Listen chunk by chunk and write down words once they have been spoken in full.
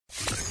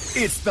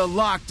It's the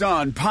Locked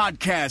On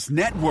Podcast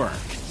Network,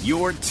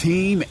 your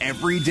team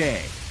every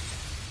day.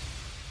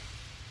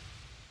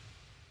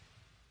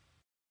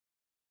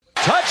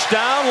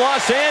 Touchdown,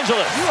 Los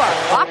Angeles. You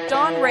are Locked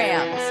On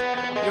Rams,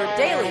 your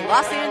daily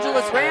Los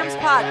Angeles Rams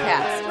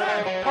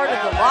podcast. Part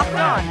of the Locked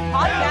On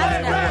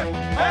Podcast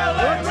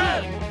Network, your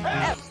team.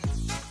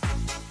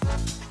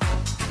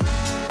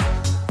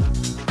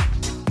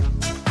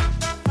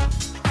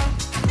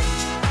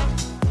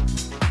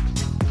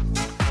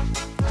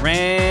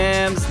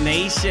 Rams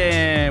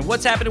Nation,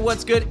 what's happening?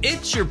 What's good?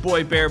 It's your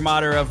boy Bear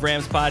Motter of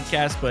Rams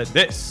Podcast, but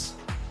this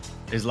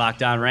is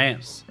Locked On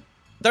Rams.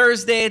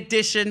 Thursday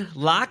edition,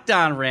 Locked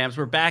On Rams.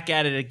 We're back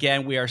at it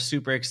again. We are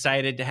super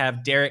excited to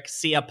have Derek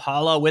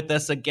Ciapala with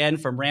us again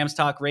from Rams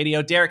Talk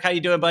Radio. Derek, how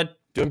you doing, bud?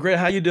 Doing great.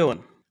 How you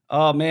doing?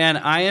 Oh, man,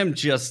 I am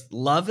just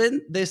loving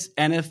this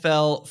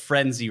NFL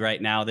frenzy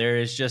right now. There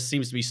is just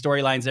seems to be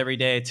storylines every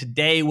day.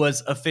 Today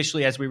was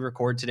officially, as we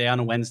record today on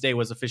a Wednesday,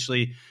 was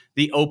officially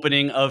the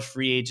opening of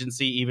free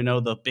agency, even though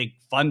the big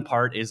fun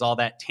part is all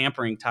that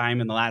tampering time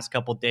in the last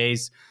couple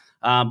days.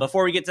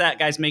 Before we get to that,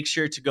 guys, make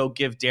sure to go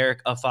give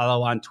Derek a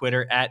follow on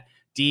Twitter at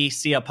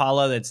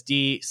DCiapala. That's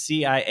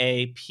DCiapala,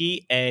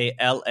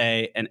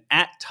 and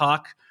at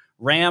Talk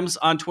Rams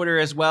on Twitter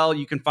as well.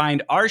 You can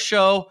find our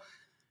show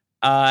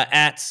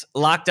at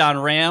Locked On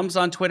Rams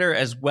on Twitter,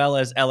 as well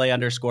as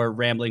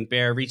LA_Rambling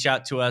Bear. Reach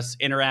out to us,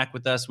 interact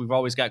with us. We've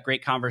always got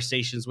great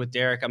conversations with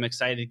Derek. I'm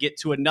excited to get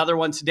to another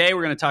one today.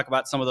 We're going to talk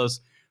about some of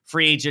those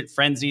free agent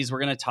frenzies. We're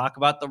going to talk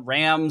about the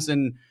Rams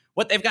and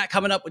what they've got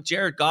coming up with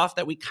Jared Goff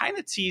that we kind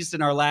of teased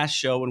in our last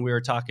show when we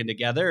were talking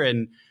together.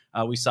 And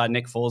we saw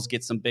Nick Foles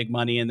get some big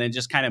money, and then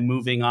just kind of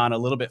moving on a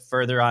little bit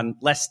further on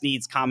Les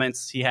Snead's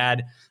comments he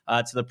had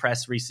to the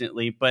press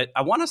recently. But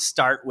I want to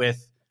start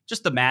with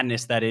just the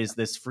madness that is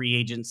this free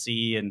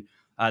agency, and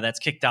that's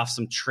kicked off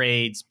some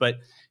trades. But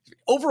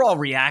overall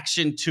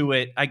reaction to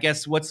it, I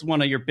guess, what's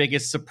one of your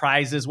biggest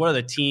surprises? What are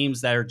the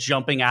teams that are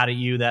jumping out at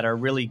you that are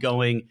really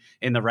going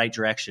in the right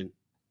direction?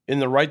 In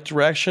the right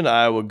direction,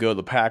 I would go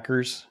the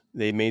Packers.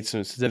 They made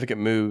some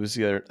significant moves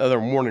the other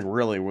morning,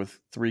 really, with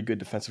three good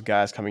defensive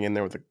guys coming in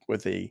there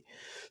with a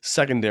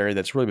secondary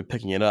that's really been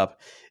picking it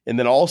up. And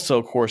then also,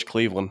 of course,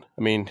 Cleveland.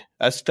 I mean,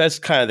 that's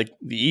kind of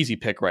the easy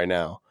pick right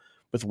now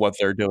with what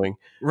they're doing.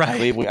 Right.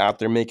 Cleveland out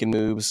there making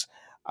moves.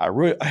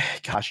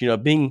 Gosh,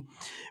 being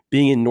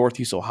in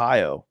Northeast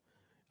Ohio,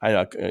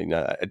 I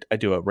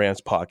do a Rams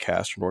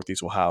podcast from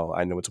Northeast Ohio.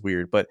 I know it's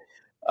weird, but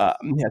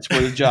that's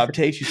where the job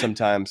takes you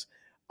sometimes.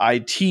 I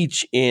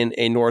teach in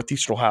a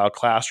Northeastern Ohio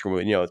classroom.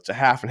 And, it's a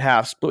half and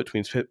half split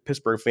between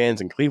Pittsburgh fans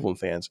and Cleveland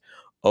fans.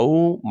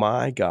 Oh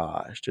my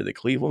gosh, did the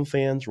Cleveland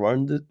fans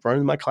run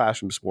in my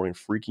classroom this morning,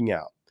 freaking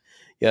out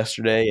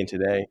yesterday and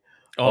today?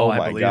 Oh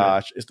my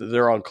gosh,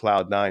 they're on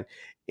cloud nine.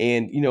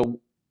 And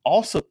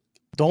also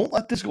don't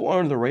let this go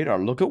under the radar.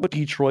 Look at what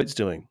Detroit's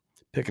doing,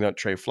 picking up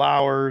Trey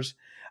Flowers.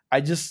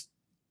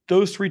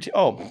 Those three.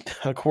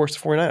 Of course,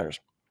 the 49ers.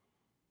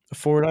 The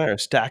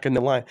 49ers stacking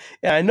the line.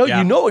 And I know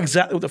you know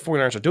exactly what the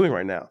 49ers are doing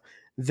right now.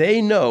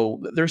 They know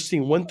that they're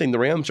seeing one thing. The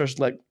Rams are just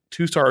let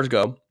two stars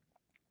go.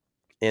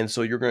 And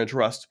so you're going to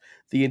trust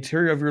the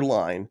interior of your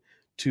line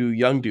to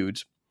young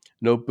dudes,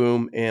 no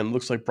boom, and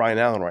looks like Brian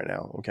Allen right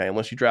now, okay,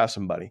 unless you draft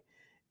somebody.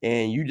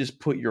 And you just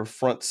put your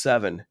front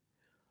seven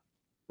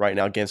right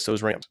now against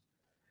those Rams.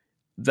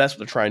 That's what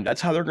they're trying. That's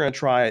how they're going to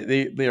try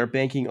it. They are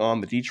banking on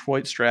the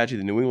Detroit strategy,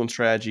 the New England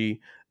strategy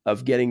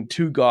of getting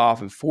to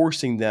Goff and force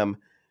that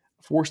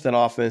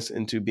offense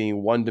into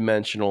being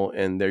one-dimensional,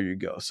 and there you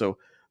go. So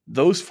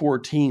those four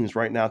teams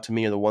right now, to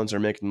me, are the ones that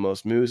are making the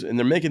most moves, and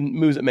they're making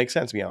moves that make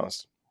sense, to be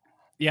honest.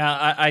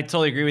 Yeah, I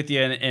totally agree with you.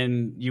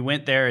 And you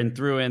went there and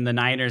threw in the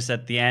Niners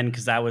at the end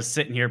because I was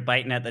sitting here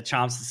biting at the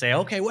chops to say,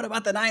 okay, what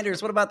about the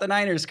Niners? What about the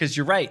Niners? Because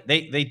you're right.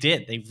 They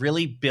did. They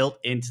really built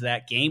into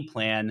that game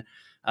plan,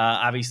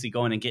 obviously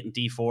going and getting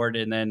D Ford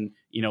and then,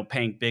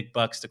 paying big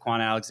bucks to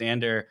Quan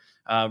Alexander,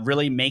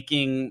 really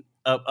making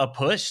a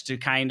push to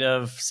kind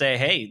of say,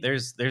 hey,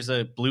 there's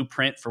a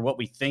blueprint for what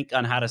we think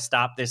on how to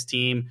stop this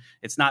team.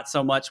 It's not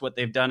so much what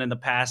they've done in the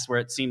past where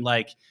it seemed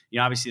like,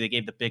 obviously they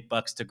gave the big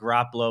bucks to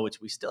Garoppolo, which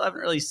we still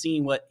haven't really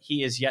seen what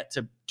he is yet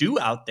to do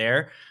out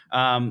there.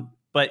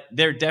 But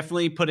they're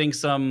definitely putting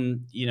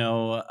some,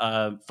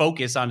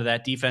 focus onto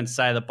that defense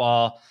side of the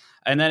ball.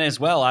 And then as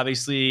well,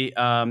 obviously,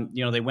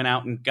 they went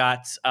out and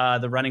got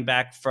the running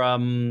back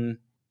from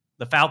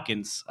the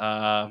Falcons.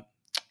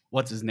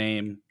 What's his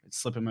name? It's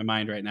slipping my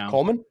mind right now.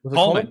 Coleman?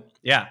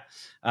 Yeah.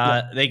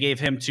 They gave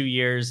him 2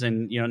 years,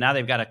 and now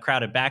they've got a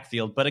crowded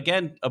backfield. But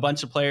again, a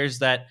bunch of players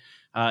that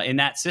in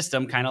that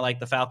system, kind of like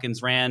the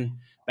Falcons ran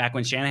back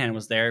when Shanahan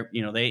was there,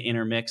 they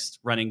intermixed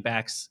running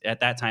backs at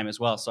that time as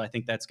well. So I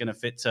think that's going to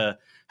fit to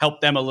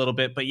help them a little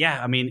bit. But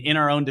yeah, I mean, in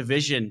our own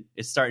division,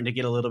 it's starting to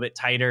get a little bit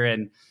tighter.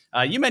 And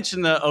you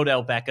mentioned the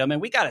Odell Beckham, and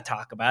we got to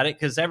talk about it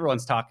because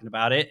everyone's talking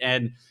about it.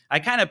 And I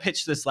kind of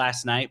pitched this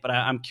last night, but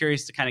I'm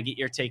curious to kind of get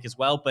your take as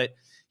well. But,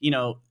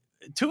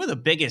 two of the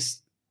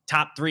biggest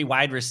top three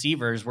wide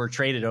receivers were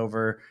traded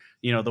over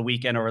the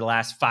weekend over the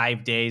last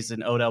 5 days,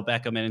 and Odell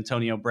Beckham and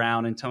Antonio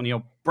Brown.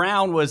 Antonio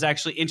Brown was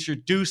actually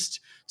introduced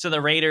to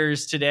the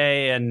Raiders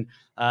today, and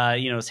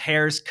his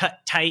hair's cut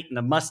tight and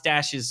the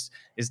mustache is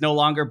no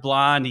longer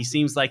blonde. He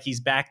seems like he's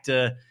back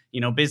to,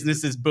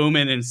 business is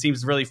booming and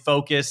seems really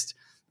focused.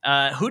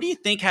 Who do you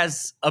think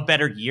has a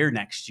better year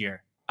next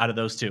year out of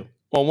those two?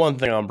 Well, one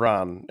thing on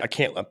Brown, I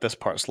can't let this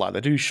part slide.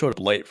 The dude showed up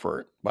late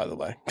for it, by the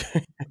way.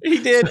 He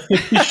did.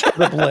 He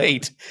showed up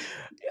late.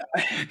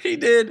 He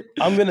did.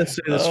 I'm going to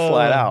say this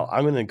flat out.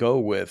 I'm going to go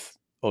with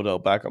Odell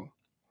Beckham.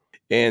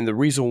 And the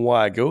reason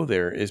why I go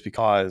there is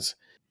because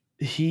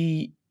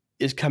he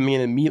is coming in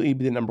immediately to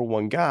be the number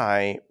one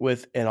guy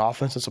with an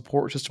offensive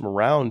support system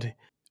around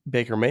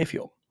Baker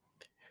Mayfield.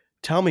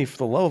 Tell me, for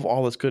the love of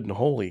all that's good and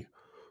holy,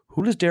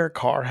 who does Derek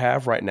Carr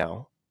have right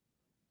now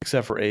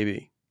except for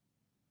AB?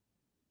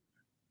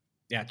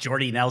 Yeah,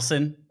 Jordy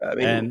Nelson,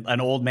 and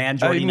an old man,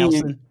 Jordy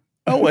Nelson.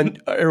 Oh,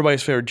 and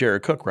everybody's favorite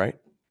Jared Cook, right?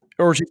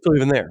 Or is he still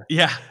even there?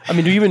 Yeah. I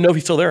mean, do you even know if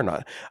he's still there or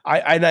not?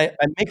 I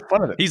make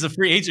fun of it. He's a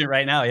free agent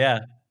right now,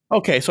 yeah.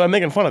 Okay, so I'm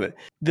making fun of it.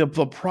 The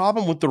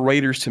problem with the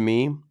Raiders to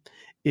me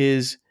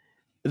is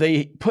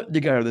they put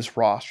together this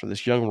roster,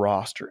 this young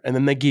roster, and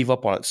then they gave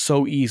up on it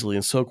so easily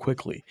and so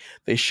quickly.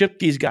 They shipped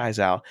these guys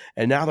out,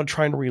 and now they're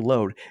trying to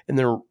reload, and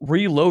they're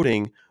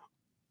reloading,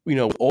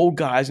 with old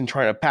guys and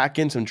trying to pack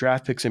in some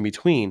draft picks in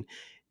between.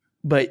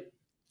 But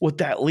what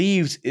that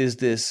leaves is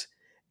this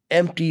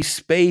empty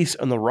space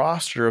on the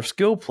roster of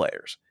skill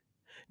players.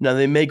 Now,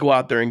 they may go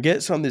out there and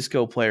get some of these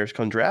skill players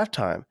come draft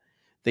time.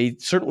 They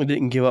certainly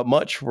didn't give up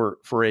much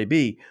for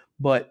AB.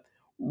 But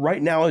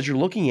right now, as you're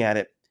looking at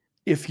it,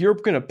 if you're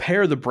going to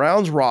pair the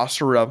Browns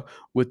roster up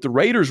with the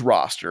Raiders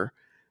roster,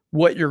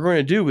 what you're going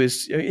to do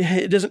is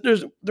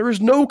there is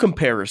no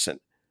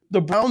comparison.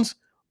 The Browns'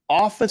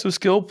 offensive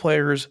skill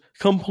players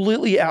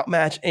completely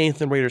outmatch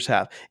anything the Raiders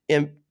have.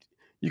 And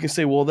you can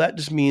say, well, that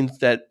just means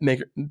that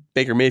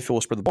Baker Mayfield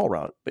will spread the ball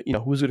around. But,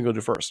 who's going to go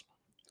to first?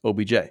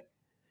 OBJ.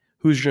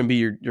 Who's going to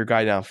be your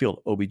guy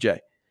downfield?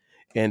 OBJ.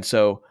 And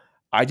so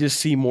I just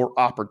see more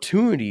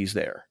opportunities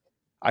there.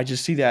 I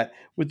just see that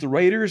with the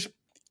Raiders,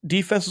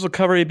 defenses will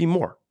cover AB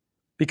more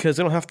because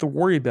they don't have to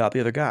worry about the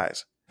other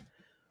guys.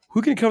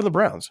 Who can cover the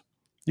Browns?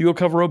 You go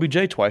cover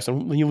OBJ twice,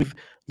 and you leave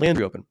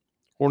Landry open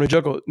or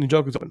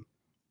Njoku's open.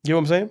 You know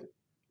what I'm saying?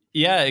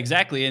 Yeah,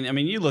 exactly. And I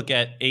mean, you look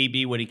at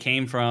AB, what he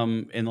came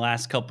from in the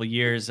last couple of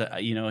years.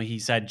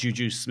 He's had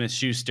Juju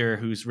Smith-Schuster,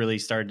 who's really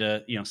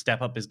started to,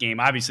 step up his game.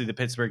 Obviously, the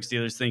Pittsburgh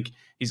Steelers think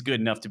he's good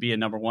enough to be a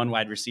number one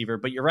wide receiver.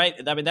 But you're right.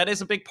 I mean, that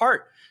is a big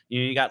part.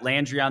 You got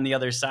Landry on the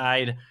other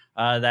side.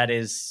 That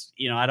is,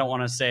 I don't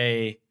want to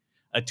say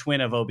a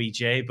twin of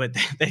OBJ, but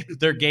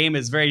their game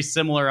is very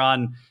similar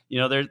on,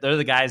 they're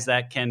the guys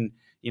that can,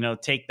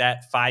 take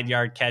that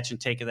 5-yard catch and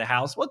take it to the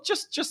house. Well,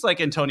 just like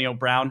Antonio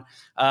Brown.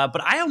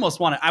 But I almost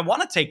want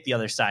to take the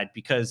other side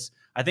because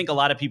I think a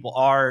lot of people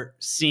are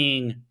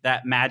seeing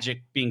that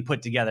magic being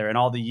put together and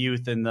all the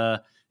youth and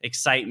the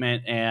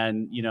excitement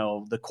and,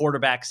 the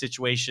quarterback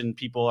situation.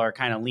 People are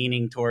kind of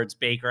leaning towards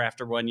Baker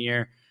after 1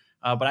 year.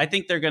 But I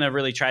think they're going to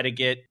really try to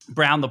get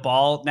Brown the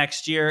ball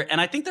next year.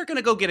 And I think they're going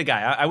to go get a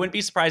guy. I wouldn't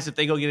be surprised if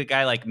they go get a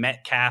guy like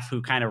Metcalf,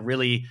 who kind of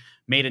really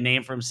made a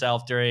name for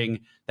himself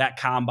during that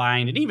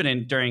combine and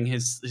even during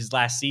his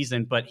last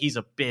season. But he's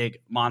a big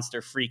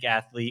monster freak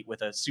athlete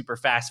with a super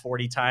fast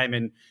 40 time.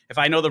 And if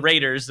I know the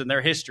Raiders and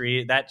their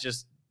history,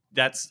 that's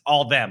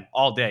all them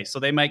all day. So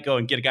they might go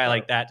and get a guy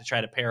like that to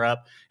try to pair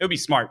up. It would be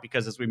smart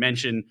because, as we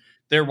mentioned,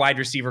 their wide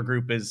receiver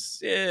group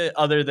is,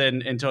 other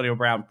than Antonio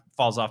Brown,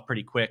 falls off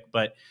pretty quick.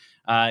 But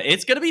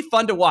it's going to be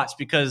fun to watch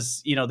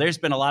because, there's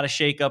been a lot of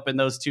shakeup in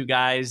those two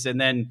guys.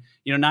 And then,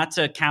 not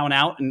to count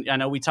out, and I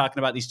know we're talking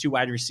about these two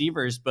wide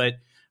receivers, but,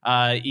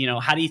 how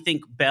do you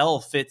think Bell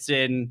fits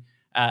in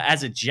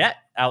as a Jet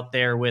out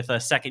there with a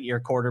second-year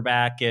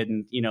quarterback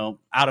and,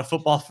 out of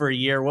football for a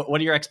year? What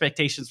are your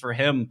expectations for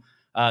him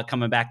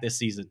coming back this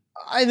season?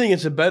 I think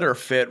it's a better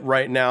fit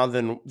right now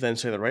than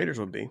say the Raiders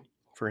would be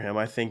for him.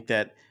 I think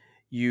that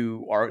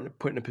you are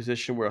put in a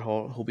position where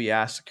he'll be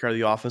asked to carry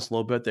the offense a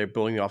little bit. They're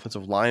building the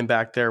offensive line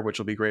back there, which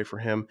will be great for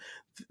him.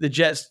 The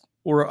Jets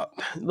were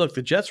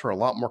a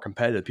lot more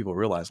competitive than people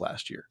realized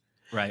last year.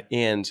 Right.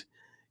 And,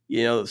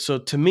 so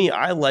to me,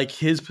 I like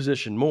his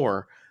position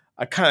more.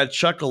 I kind of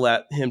chuckle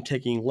at him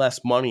taking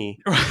less money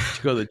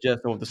to go to the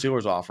Jets than what the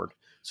Steelers offered.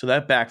 So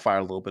that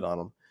backfired a little bit on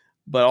him.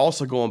 But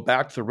also going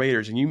back to the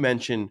Raiders, and you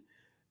mentioned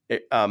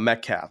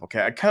Metcalf.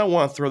 Okay, I kind of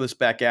want to throw this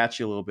back at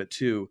you a little bit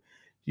too.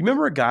 You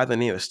remember a guy by the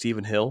name of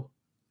Stephen Hill?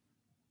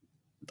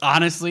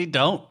 Honestly,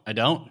 I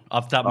don't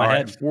off the top of my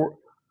head.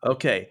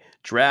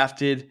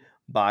 Drafted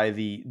by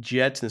the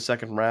Jets in the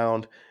second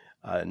round,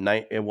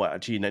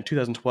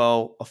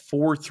 2012, a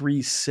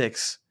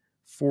 4.36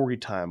 40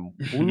 time,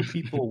 blew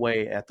people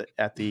away at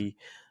the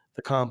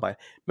combine.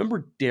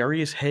 Remember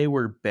Darius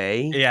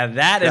Hayward-Bay? Yeah,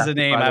 that is a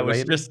name I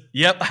was that's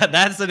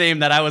the name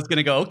that I was going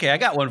to go, okay, I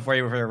got one for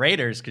you for the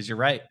Raiders because you're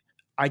right.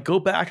 I go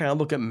back and I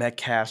look at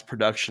Metcalf's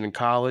production in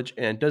college,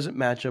 and it doesn't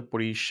match up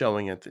what he's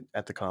showing at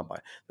the combine.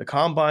 The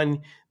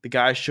combine, the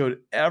guy showed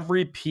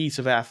every piece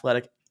of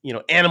athletic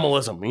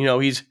animalism.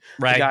 He's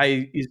Right. the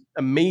guy is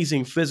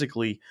amazing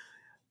physically.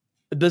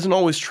 It doesn't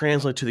always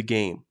translate to the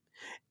game.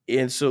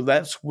 And so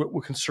that's what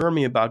would concern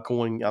me about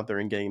going out there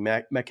and getting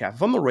Metcalf.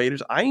 If I'm the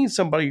Raiders, I need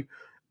somebody,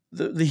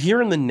 the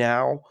here and the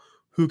now,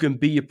 who can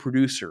be a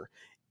producer.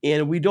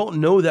 And we don't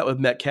know that with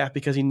Metcalf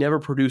because he never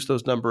produced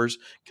those numbers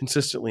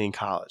consistently in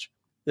college.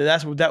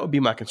 That would be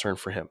my concern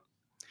for him.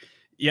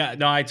 Yeah,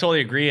 no, I totally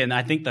agree. And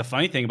I think the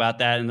funny thing about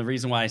that, and the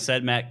reason why I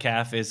said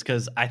Metcalf, is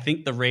because I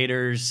think the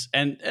Raiders,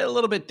 and a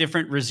little bit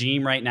different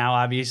regime right now,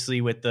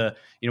 obviously, with the,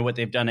 what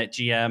they've done at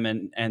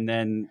GM and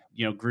then,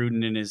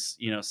 Gruden in his,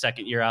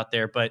 second year out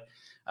there. But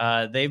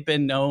they've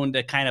been known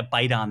to kind of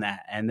bite on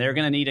that. And they're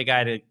going to need a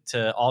guy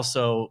to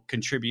also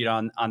contribute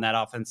on that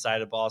offense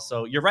side of the ball.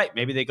 So you're right.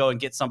 Maybe they go and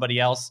get somebody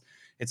else.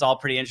 It's all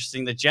pretty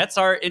interesting. The Jets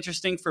are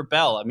interesting for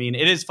Bell. I mean,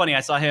 it is funny.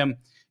 I saw him.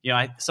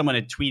 Someone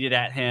had tweeted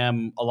at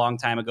him a long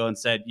time ago and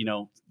said,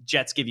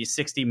 Jets give you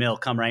 60 mil,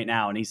 come right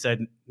now. And he said,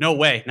 no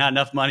way, not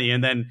enough money.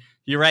 And then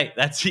you're right.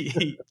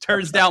 He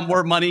turns down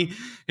more money.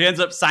 He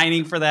ends up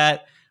signing for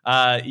that.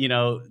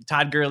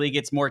 Todd Gurley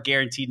gets more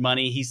guaranteed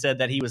money. He said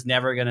that he was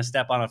never going to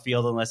step on a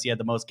field unless he had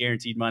the most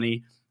guaranteed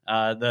money.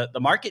 The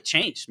market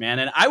changed, man.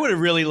 And I would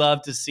have really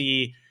loved to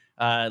see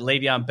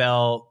Le'Veon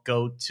Bell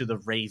go to the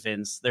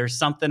Ravens. There's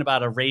something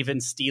about a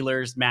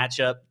Ravens-Steelers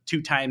matchup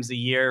 2 times a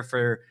year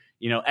for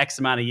X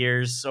amount of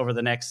years over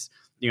the next,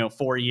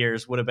 4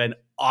 years. Would have been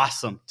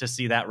awesome to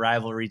see that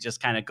rivalry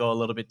just kind of go a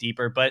little bit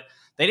deeper, but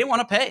they didn't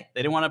want to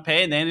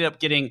pay. And they ended up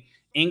getting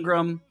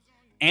Ingram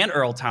and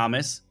Earl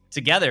Thomas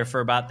together for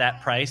about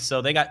that price.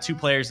 So they got 2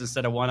 players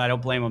instead of 1. I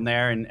don't blame them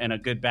there, and a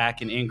good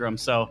back in Ingram.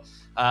 So,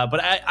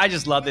 but I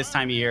just love this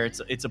time of year.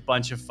 It's a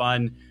bunch of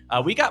fun.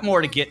 We got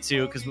more to get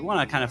to because we want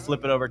to kind of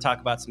flip it over,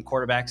 talk about some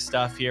quarterback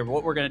stuff here. But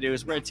what we're going to do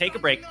is we're going to take a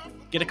break,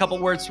 get a couple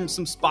words from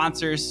some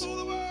sponsors.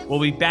 We'll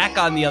be back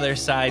on the other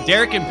side.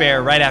 Derek and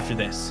Bear right after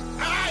this.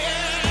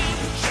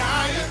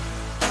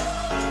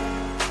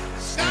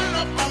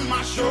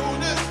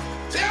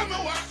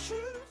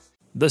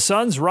 The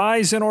Suns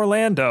rise in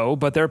Orlando,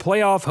 but their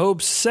playoff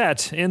hopes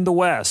set in the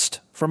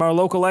West. From our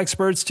local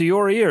experts to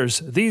your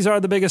ears, these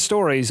are the biggest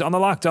stories on the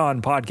Locked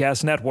On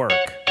Podcast Network.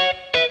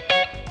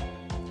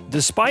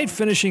 Despite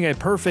finishing a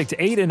perfect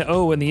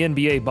 8-0 in the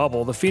NBA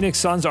bubble, the Phoenix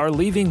Suns are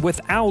leaving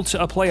without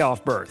a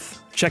playoff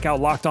berth. Check out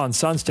Locked On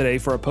Suns today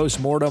for a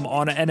postmortem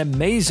on an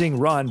amazing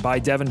run by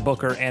Devin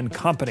Booker and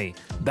company.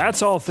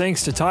 That's all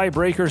thanks to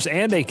tiebreakers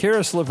and a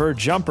Karis LeVert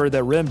jumper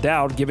that rimmed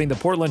out, giving the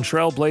Portland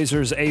Trail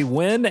Blazers a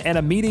win and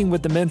a meeting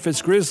with the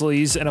Memphis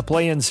Grizzlies in a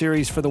play-in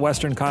series for the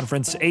Western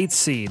Conference 8th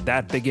seed.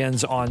 That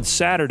begins on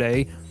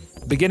Saturday.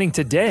 Beginning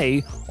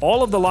today,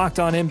 all of the Locked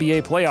On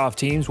NBA playoff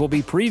teams will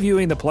be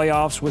previewing the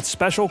playoffs with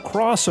special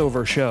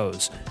crossover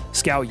shows.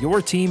 Scout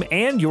your team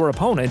and your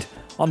opponent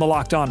on the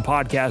Locked On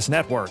Podcast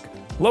Network.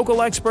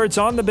 Local experts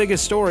on the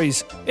biggest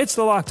stories. It's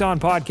the Locked On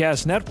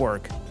Podcast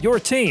Network.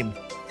 Your team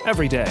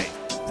every day.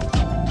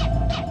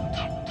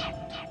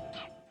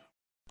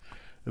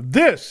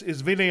 This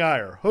is Vinny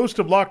Iyer, host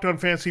of Locked On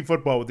Fantasy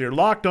Football, with your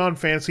Locked On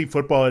Fantasy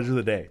Football Edge of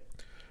the Day.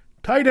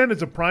 Tight end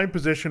is a prime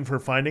position for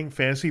finding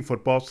fantasy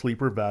football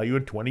sleeper value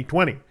in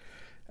 2020.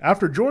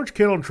 After George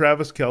Kittle and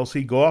Travis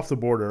Kelce go off the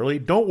board early,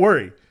 don't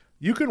worry.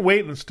 You can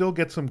wait and still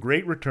get some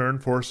great return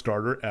for a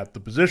starter at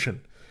the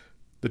position.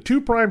 The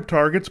 2 prime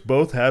targets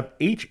both have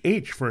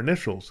HH for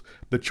initials,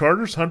 the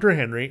Chargers' Hunter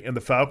Henry and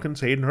the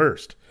Falcons' Hayden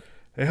Hurst.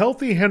 A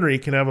healthy Henry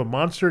can have a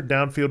monster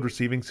downfield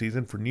receiving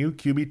season for new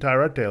QB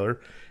Tyrod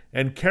Taylor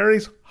and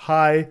carries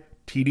high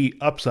TD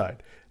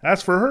upside.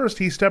 As for Hurst,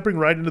 he's stepping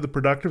right into the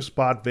productive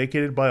spot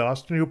vacated by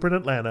Austin Hooper in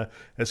Atlanta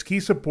as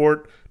key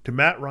support to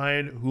Matt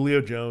Ryan,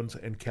 Julio Jones,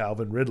 and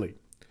Calvin Ridley.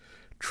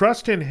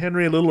 Trust in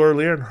Henry a little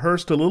earlier and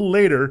Hurst a little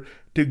later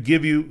to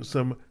give you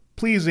some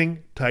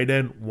pleasing tight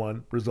end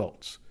 1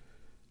 results.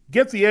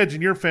 Get the edge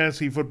in your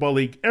fantasy football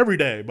league every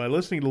day by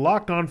listening to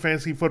Locked On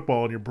Fantasy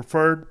Football on your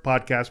preferred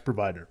podcast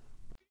provider.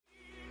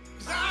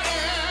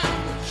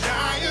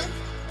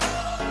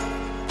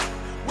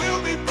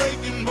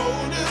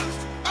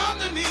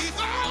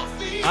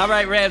 All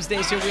right, Rams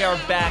Nation, we are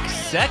back.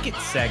 Second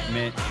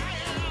segment.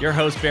 Your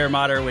host, Bear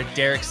Motter, with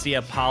Derek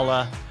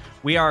Ciapala.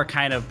 We are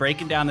kind of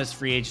breaking down this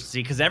free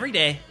agency because every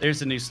day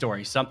there's a new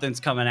story. Something's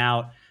coming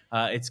out.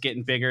 It's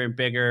getting bigger and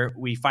bigger.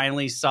 We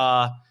finally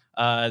saw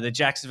the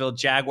Jacksonville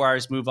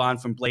Jaguars move on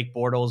from Blake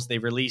Bortles. They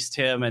released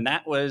him, and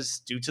that was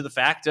due to the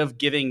fact of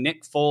giving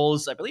Nick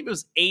Foles, I believe it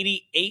was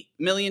 $88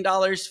 million,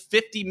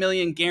 $50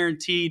 million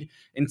guaranteed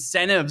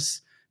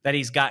incentives that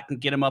he's got can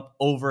get him up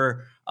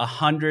over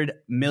 $100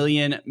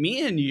 million.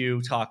 Me and you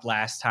talked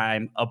last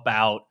time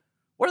about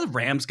what are the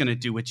Rams going to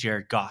do with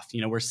Jared Goff?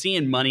 We're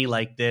seeing money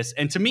like this,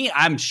 and to me,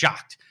 I'm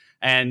shocked.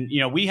 And,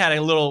 we had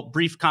a little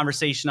brief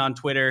conversation on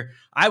Twitter.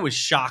 I was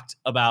shocked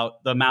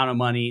about the amount of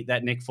money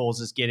that Nick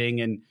Foles is getting.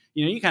 And,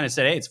 you kind of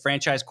said, hey, it's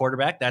franchise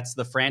quarterback. That's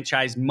the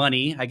franchise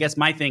money. I guess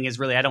my thing is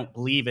really, I don't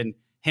believe in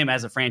him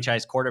as a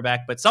franchise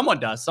quarterback, but someone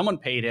does. Someone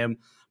paid him.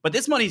 But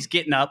this money's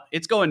getting up.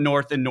 It's going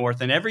north and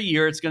north. And every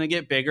year it's going to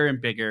get bigger and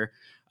bigger.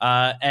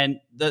 And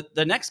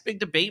the next big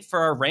debate for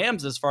our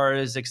Rams as far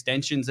as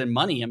extensions and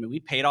money, I mean, we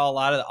paid a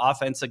lot of the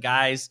offensive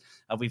guys.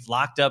 We've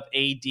locked up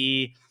AD.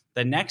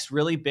 The next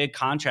really big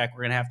contract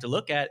we're going to have to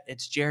look at,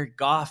 it's Jared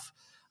Goff.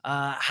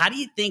 How do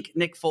you think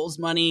Nick Foles'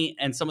 money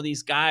and some of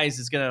these guys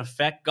is going to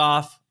affect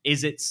Goff?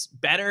 Is it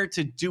better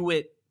to do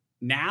it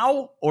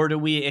now, or do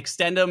we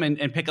extend him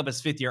and pick up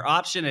his fifth-year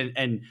option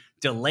and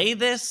delay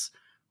this?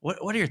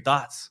 What are your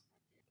thoughts?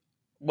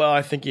 Well,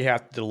 I think you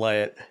have to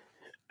delay it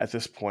at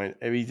this point.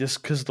 I mean,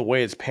 just because of the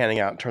way it's panning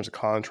out in terms of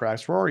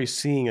contracts, we're already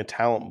seeing a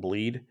talent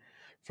bleed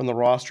from the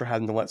roster,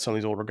 having to let some of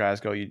these older guys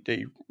go. We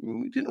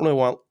didn't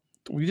want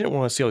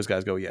to see all these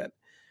guys go yet.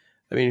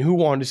 I mean, who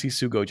wanted to see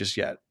Sue go just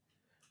yet?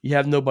 You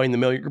have nobody in the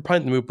middle. You're probably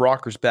going to move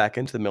Brockers back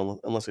into the middle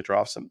unless they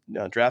draft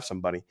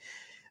somebody.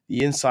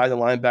 The inside, the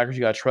linebackers,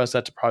 you got to trust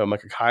that to probably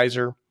Micah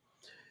Kaiser.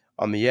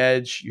 On the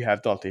edge, you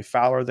have Dante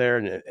Fowler there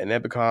and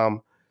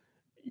Ebicom.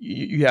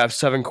 You have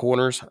 7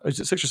 corners. Is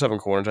it 6 or 7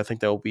 corners? I think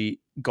they'll be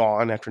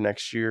gone after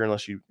next year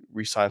unless you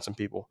re-sign some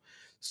people.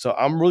 So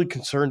I'm really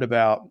concerned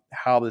about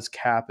how this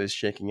cap is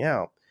shaking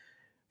out.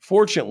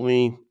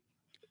 Fortunately,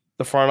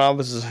 the front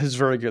office is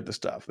very good at this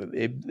stuff.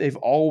 They've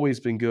always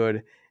been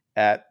good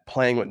at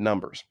playing with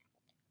numbers.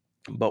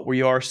 But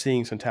we are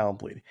seeing some talent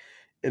bleed.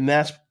 And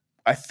that's,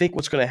 I think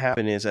what's going to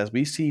happen is as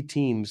we see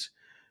teams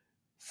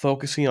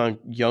focusing on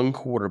young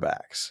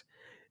quarterbacks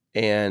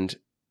and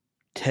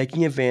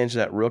taking advantage of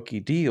that rookie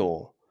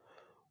deal,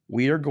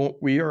 we are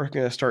going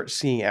to start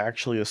seeing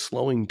actually a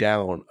slowing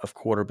down of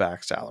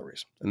quarterback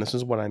salaries. And this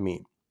is what I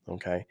mean,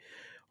 okay?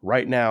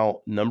 Right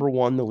now, number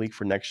 1 in the league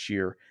for next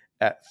year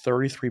at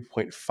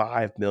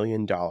 $33.5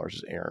 million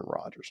is Aaron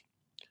Rodgers.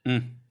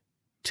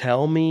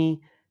 Tell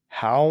me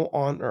how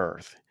on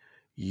earth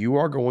you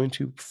are going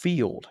to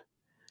field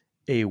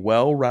a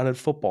well-rounded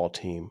football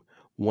team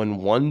when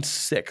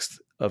 1/6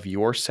 of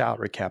your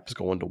salary cap is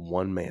going to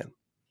one man.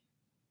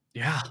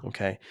 Yeah.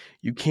 Okay.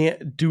 You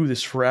can't do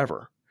this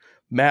forever.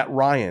 Matt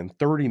Ryan,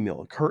 30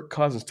 mil. Kirk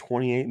Cousins,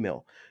 28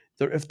 mil.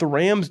 If the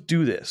Rams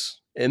do this,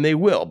 and they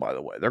will, by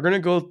the way, they're going to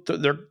go.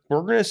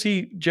 We're going to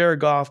see Jared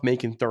Goff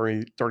making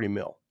 30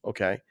 mil.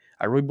 Okay.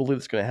 I really believe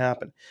it's going to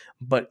happen.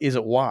 But is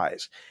it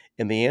wise?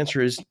 And the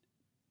answer is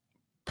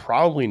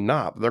probably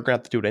not. But they're going to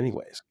have to do it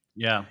anyways.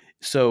 Yeah.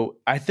 So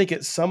I think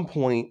at some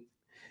point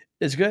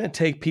it's going to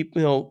take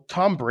people.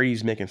 Tom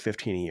Brady's making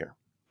 15 a year.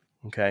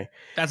 Okay.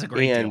 That's a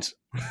great deal.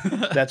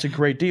 That's a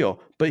great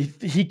deal. But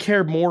he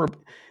cared more.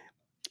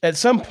 At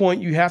some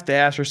point, you have to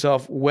ask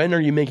yourself, when are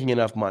you making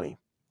enough money?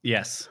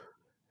 Yes.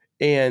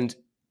 And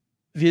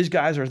these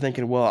guys are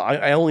thinking, well,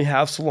 I only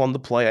have so long to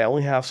play. I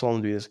only have so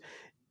long to do this.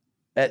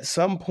 At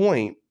some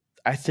point,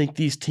 I think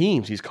these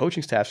teams, these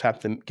coaching staffs have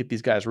to get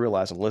these guys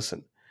realizing,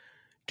 listen,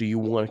 do you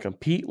want to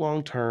compete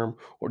long-term,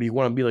 or do you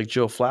want to be like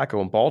Joe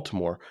Flacco in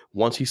Baltimore?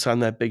 Once he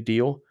signed that big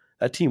deal,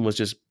 that team was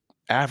just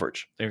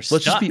average. Let's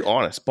just be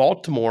honest.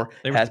 Baltimore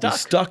has been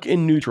stuck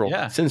in neutral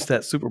since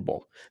that Super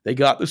Bowl. They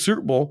got the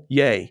Super Bowl,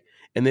 yay,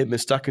 and they've been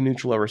stuck in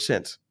neutral ever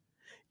since.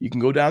 You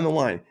can go down the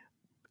line.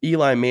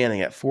 Eli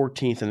Manning at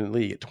 14th in the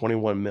league at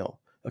 21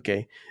 mil.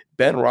 Okay.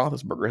 Ben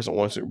Roethlisberger hasn't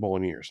won a Super Bowl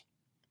in years.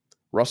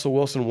 Russell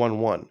Wilson won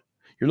 1.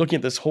 You're looking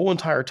at this whole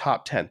entire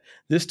top 10.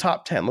 This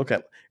top 10, look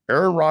at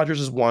Aaron Rodgers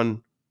has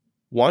won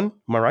 1.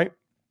 Am I right?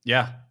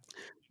 Yeah.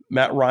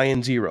 Matt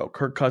Ryan, 0.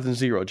 Kirk Cousins,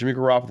 0. Jimmy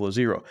Garoppolo,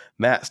 0.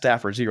 Matt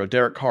Stafford, 0.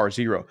 Derek Carr,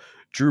 0.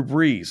 Drew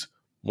Brees,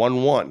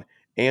 1.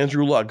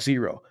 Andrew Luck,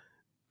 0.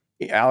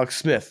 Alex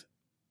Smith,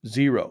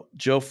 0.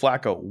 Joe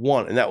Flacco,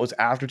 1. And that was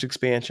after its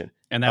expansion.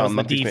 And that was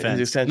the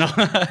defense.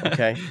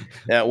 Okay.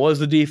 That was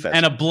the defense.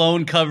 And a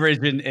blown coverage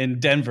in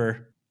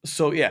Denver.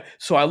 So, yeah.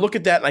 So I look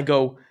at that and I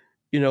go,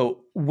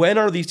 when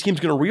are these teams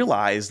going to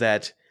realize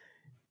that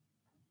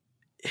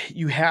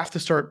you have to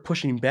start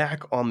pushing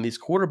back on these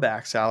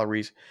quarterback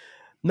salaries?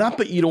 Not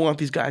that you don't want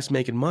these guys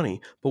making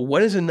money, but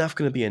when is enough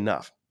going to be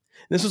enough?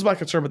 And this is my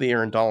concern with the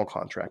Aaron Donald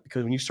contract,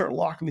 because when you start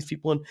locking these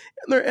people in,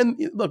 and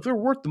look, they're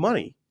worth the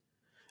money.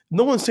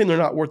 No one's saying they're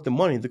not worth the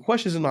money. The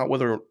question is not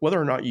whether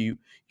or not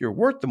you're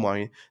worth the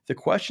money. The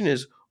question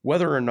is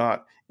whether or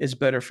not it's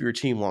better for your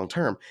team long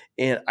term.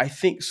 And I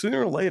think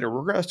sooner or later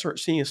we're going to start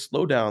seeing a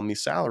slowdown in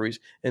these salaries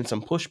and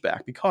some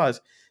pushback,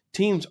 because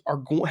teams are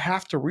going to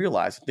have to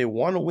realize if they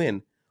want to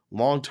win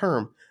long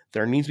term,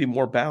 there needs to be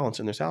more balance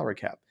in their salary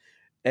cap.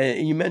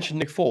 And you mentioned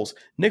Nick Foles.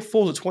 Nick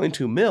Foles at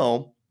 22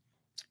 mil,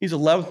 he's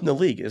 11th in the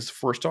league as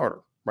first starter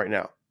right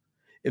now.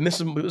 And this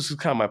is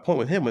kind of my point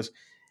with him was,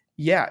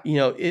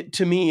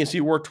 to me, is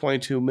he worth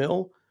 22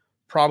 mil?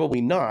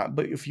 Probably not.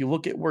 But if you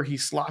look at where he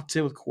slots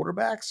in with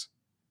quarterbacks,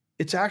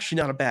 it's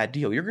actually not a bad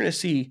deal. You're going to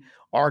see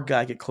our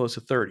guy get close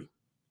to 30,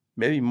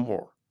 maybe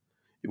more.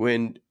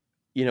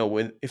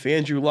 If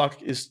Andrew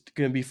Luck is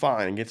going to be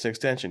fine and gets an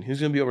extension, he's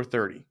going to be over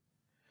 30.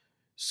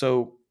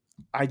 So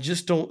I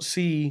just don't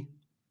see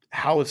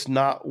how it's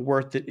not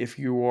worth it if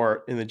you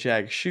are in the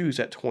Jags' shoes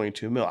at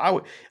 22 mil.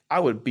 I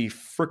would be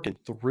freaking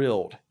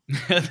thrilled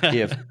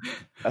if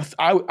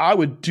I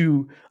would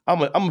do.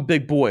 I'm a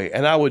big boy,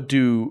 and I would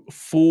do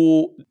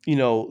full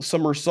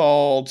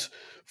somersaults,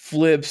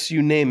 flips,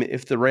 you name it,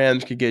 if the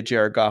Rams could get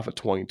Jared Goff at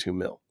 22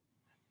 mil.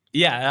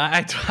 Yeah,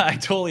 I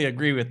totally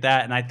agree with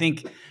that. And I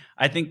think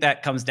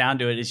that comes down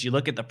to it is you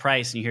look at the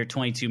price and you hear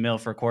 22 mil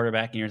for a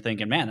quarterback and you're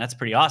thinking, man, that's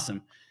pretty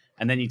awesome.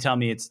 And then you tell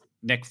me it's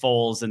Nick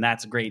Foles and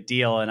that's a great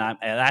deal. And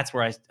that's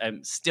where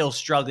I'm still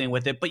struggling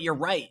with it. But you're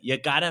right. You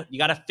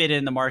gotta fit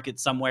in the market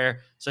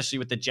somewhere, especially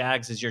with the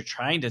Jags as you're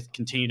trying to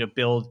continue to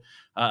build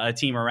a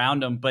team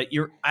around them. But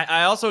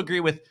I also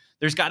agree with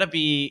there's got to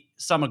be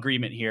some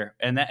agreement here,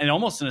 and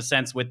almost in a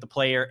sense with the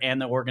player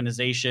and the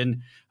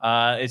organization.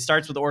 It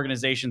starts with the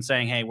organization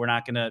saying, "Hey, we're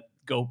not going to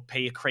go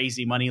pay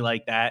crazy money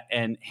like that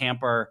and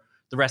hamper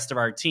the rest of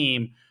our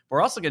team."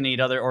 We're also going to need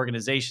other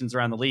organizations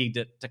around the league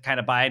to kind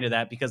of buy into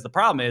that, because the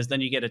problem is then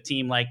you get a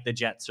team like the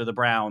Jets or the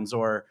Browns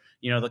or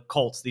the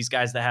Colts, these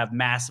guys that have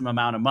massive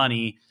amount of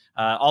money,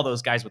 all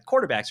those guys with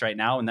quarterbacks right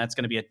now, and that's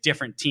going to be a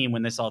different team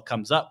when this all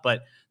comes up.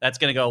 But that's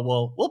going to go,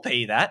 well, we'll pay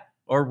you that.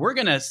 Or we're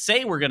going to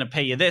say we're going to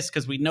pay you this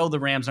because we know the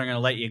Rams aren't going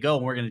to let you go,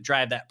 and we're going to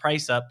drive that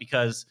price up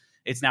because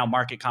it's now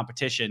market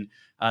competition.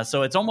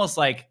 So it's almost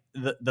like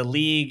the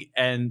league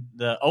and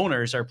the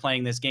owners are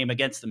playing this game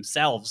against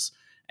themselves,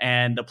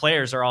 and the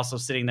players are also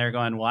sitting there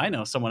going, well, I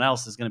know someone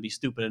else is going to be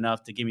stupid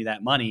enough to give me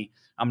that money.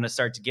 I'm going to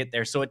start to get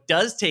there. So it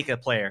does take a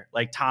player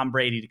like Tom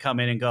Brady to come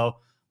in and go,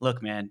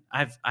 look, man,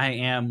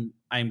 I'm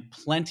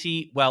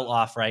plenty well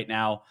off right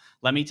now.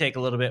 Let me take a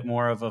little bit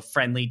more of a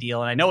friendly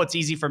deal. And I know it's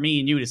easy for me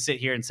and you to sit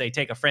here and say,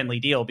 take a friendly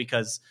deal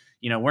because,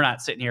 we're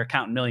not sitting here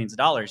counting millions of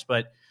dollars.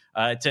 But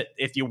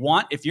if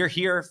you're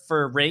here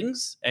for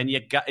rings and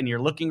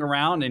you're looking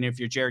around, and if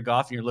you're Jared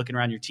Goff and you're looking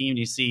around your team and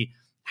you see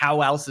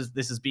how else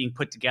this is being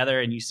put together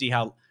and you see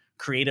how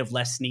creative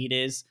Les Snead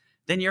is,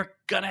 then you're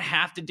going to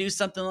have to do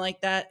something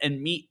like that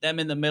and meet them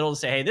in the middle to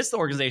say, hey, this is the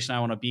organization I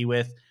want to be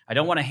with. I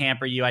don't want to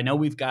hamper you. I know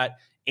we've got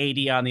AD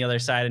on the other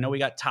side. I know we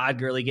got Todd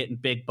Gurley getting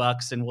big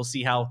bucks, and we'll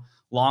see how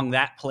long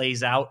that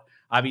plays out.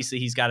 Obviously,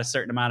 he's got a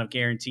certain amount of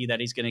guarantee that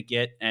he's going to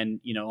get, and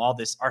all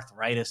this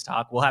arthritis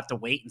talk. We'll have to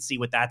wait and see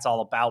what that's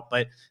all about,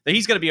 but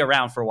he's going to be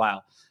around for a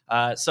while.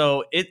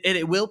 So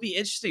it will be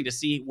interesting to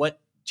see what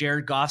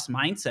Jared Goff's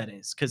mindset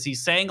is, because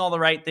he's saying all the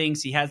right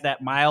things. He has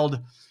that mild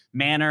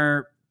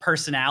manner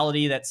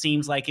personality that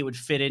seems like it would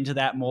fit into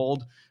that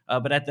mold.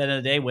 But at the end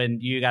of the day, when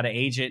you got an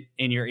agent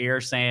in your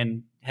ear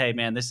saying, hey,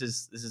 man, this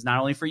is not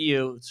only for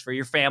you, it's for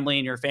your family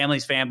and your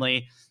family's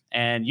family,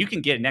 and you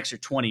can get an extra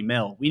 20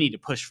 mil. We need to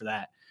push for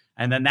that.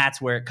 And then that's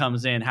where it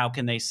comes in. How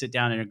can they sit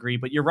down and agree?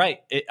 But you're right.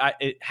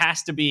 It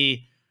has to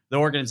be the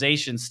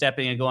organization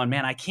stepping and going,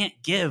 man, I can't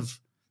give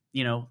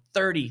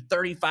 30,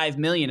 35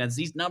 million as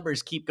these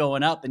numbers keep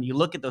going up. And you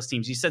look at those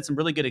teams, you said some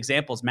really good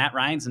examples. Matt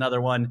Ryan's another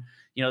one.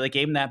 They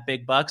gave him that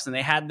big bucks and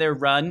they had their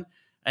run,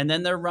 and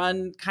then their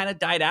run kind of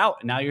died out.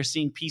 And now you're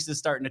seeing pieces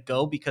starting to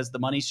go because the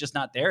money's just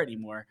not there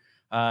anymore.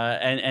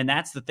 And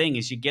that's the thing,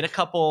 is you get a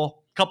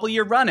couple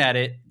year run at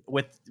it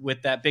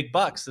with that big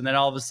bucks. And then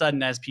all of a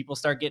sudden, as people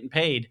start getting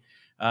paid,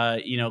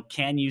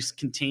 can you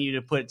continue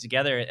to put it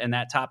together in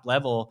that top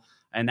level?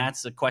 And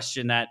that's a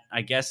question that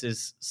I guess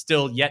is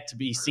still yet to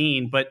be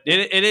seen, but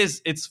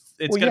it's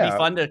going to be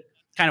fun to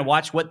kind of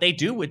watch what they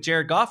do with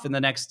Jared Goff in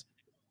the next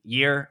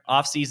year,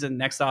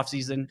 next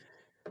offseason.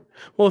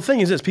 Well, the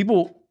thing is this,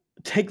 people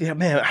take that,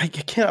 man, I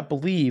cannot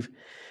believe,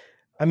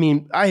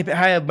 I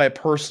have my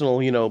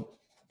personal,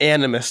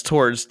 animus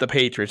towards the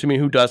Patriots.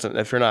 Who doesn't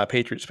if you're not a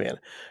Patriots fan?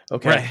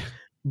 Okay. Right.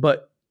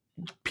 But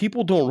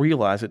people don't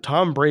realize that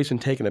Tom Brady's been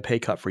taking a pay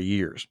cut for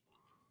years.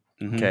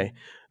 Mm-hmm. Okay.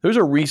 There's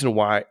a reason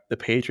why the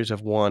Patriots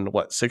have won,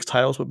 6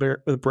 titles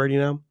with Brady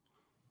now?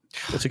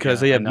 It's because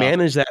they have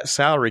managed that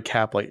salary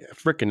cap like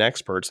freaking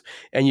experts.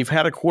 And you've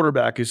had a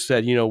quarterback who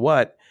said, you know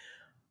what?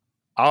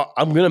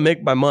 I'm going to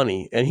make my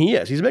money. And he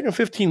is. He's making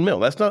 15 mil.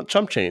 That's not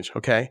chump change,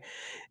 okay?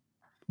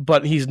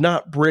 But he's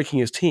not breaking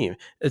his team.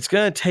 It's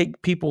going to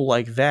take people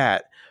like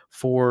that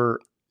for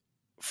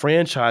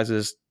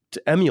franchises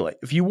to emulate.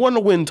 If you want to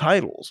win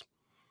titles,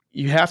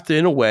 you have to,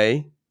 in a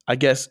way, I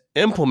guess,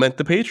 implement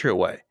the Patriot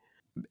way.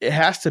 It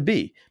has to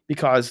be,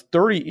 because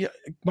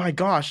my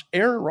gosh,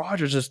 Aaron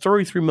Rodgers is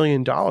 $33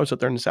 million up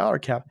there in the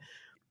salary cap.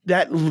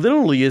 That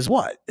literally is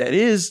what? That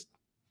is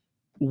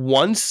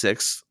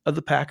 1/6 of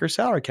the Packers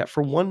salary cap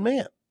for one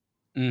man.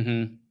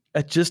 Mm-hmm.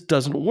 That just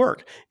doesn't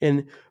work.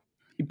 And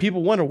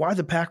people wonder why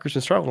the Packers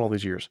have struggled all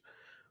these years.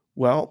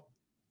 Well,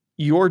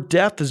 your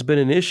depth has been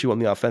an issue on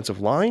the offensive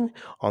line,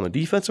 on the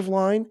defensive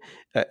line,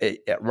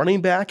 at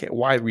running back, at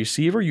wide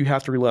receiver. You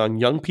have to rely on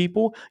young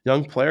people,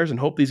 young players, and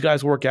hope these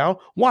guys work out.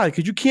 Why?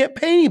 Because you can't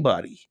pay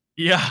anybody.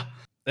 Yeah.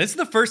 This is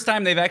the first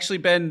time they've actually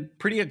been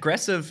pretty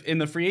aggressive in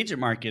the free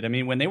agent market.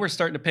 When they were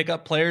starting to pick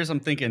up players,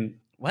 I'm thinking,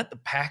 what, the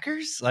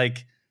Packers?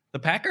 Like, the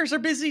Packers are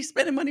busy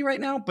spending money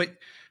right now? But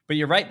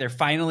you're right. They're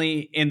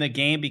finally in the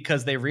game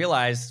because they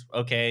realize,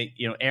 okay,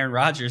 Aaron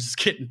Rodgers is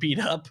getting beat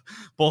up,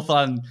 both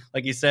on,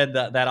 like you said,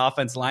 that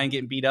offense line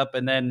getting beat up.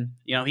 And then,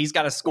 he's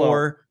got to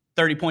score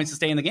 30 points to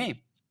stay in the game.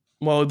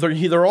 Well,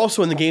 they're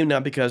also in the game now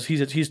because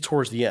he's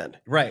towards the end.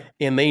 Right.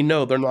 And they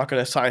know they're not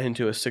going to sign him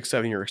to a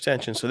 6-7 year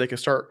extension, so they can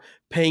start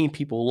paying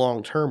people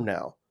long-term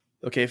now.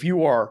 Okay, if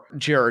you are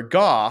Jared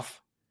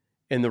Goff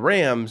And the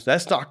Rams,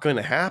 that's not going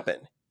to happen.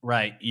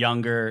 Right.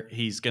 Younger,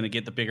 he's going to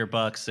get the bigger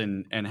bucks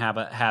and have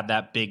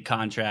that big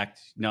contract.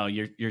 No,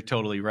 you're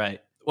totally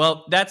right.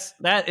 Well,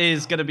 that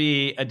is going to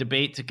be a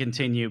debate to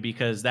continue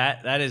because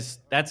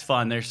that's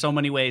fun. There's so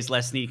many ways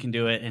Les Snead can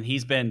do it, and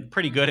he's been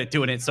pretty good at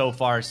doing it so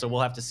far. So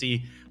we'll have to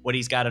see what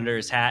he's got under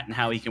his hat and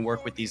how he can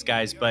work with these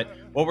guys. But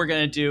what we're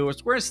going to do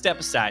is we're going to step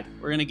aside.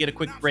 We're going to get a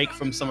quick break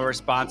from some of our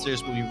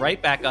sponsors. We'll be right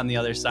back on the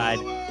other side.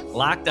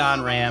 Locked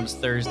On Rams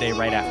Thursday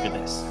right after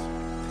this.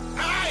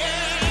 I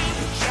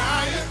am a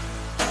giant.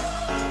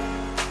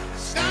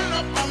 Stand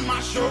up on my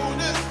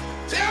shoulders.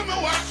 Tell me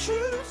what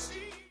you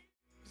see.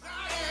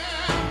 I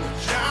am a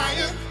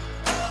giant.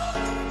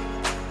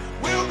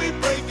 We'll be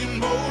breaking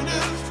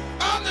boulders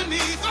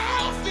underneath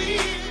our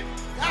feet.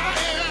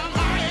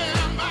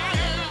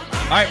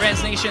 All right,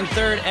 Rams Nation,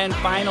 third and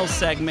final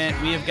segment.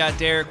 We have got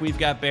Derek, we've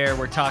got Bear.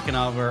 We're talking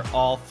over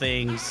all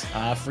things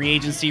free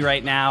agency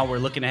right now. We're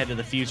looking ahead to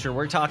the future.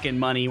 We're talking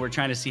money. We're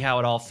trying to see how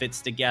it all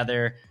fits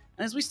together.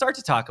 And as we start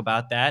to talk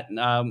about that,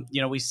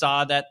 we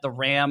saw that the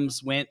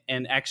Rams went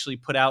and actually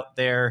put out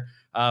their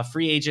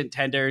free agent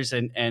tenders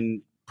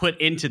and put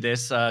into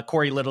this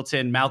Corey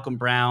Littleton, Malcolm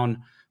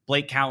Brown,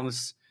 Blake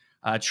Counts,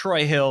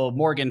 Troy Hill,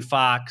 Morgan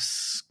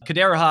Fox,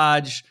 Kadera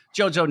Hodge,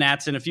 JoJo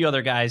Natson, a few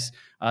other guys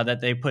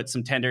that they put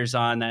some tenders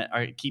on that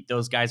keep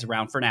those guys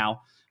around for now.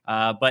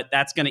 But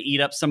that's going to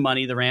eat up some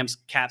money. The Rams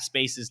cap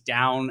space is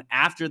down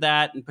after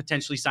that, and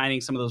potentially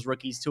signing some of those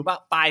rookies to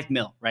about $5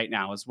 million right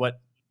now is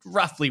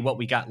roughly what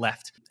we got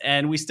left.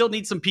 And we still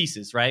need some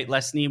pieces, right?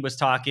 Les Snead was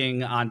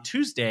talking on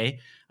Tuesday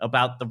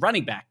about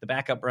the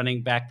backup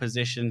running back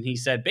position. He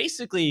said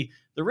basically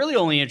they're really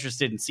only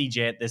interested in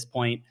CJ at this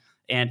point.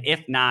 And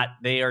if not,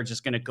 they are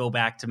just going to go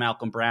back to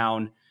Malcolm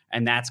Brown,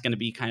 and that's going to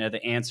be kind of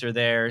the answer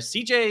there.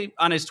 CJ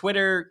on his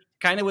Twitter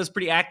kind of was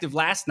pretty active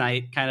last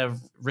night, kind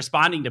of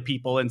responding to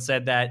people and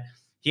said that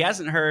he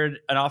hasn't heard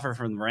an offer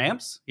from the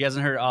Rams. He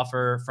hasn't heard an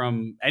offer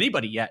from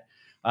anybody yet.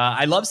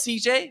 I love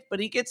CJ, but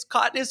he gets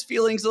caught in his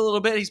feelings a little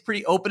bit. He's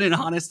pretty open and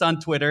honest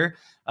on Twitter.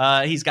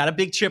 He's got a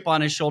big chip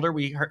on his shoulder.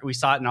 We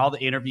saw it in all the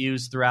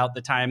interviews throughout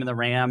the time in the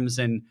Rams,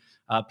 and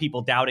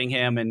people doubting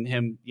him and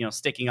him,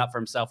 sticking up for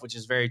himself, which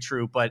is very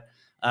true. But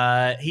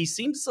he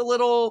seems a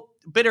little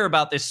bitter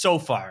about this so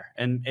far,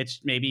 and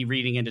it's maybe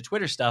reading into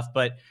Twitter stuff.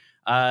 But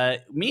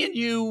me and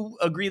you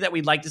agree that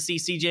we'd like to see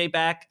CJ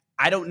back.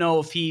 I don't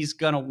know if he's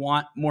going to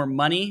want more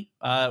money.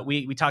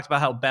 We talked about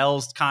how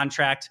Bell's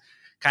contract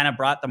kind of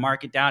brought the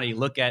market down. You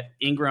look at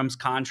Ingram's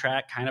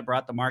contract, kind of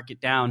brought the market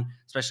down,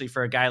 especially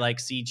for a guy like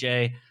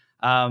CJ.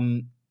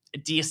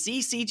 Do you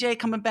see CJ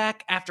coming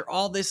back after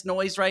all this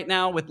noise right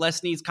now with Les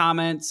Snead's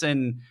comments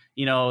and,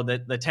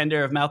 the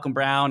tender of Malcolm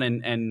Brown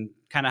and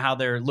kind of how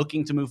they're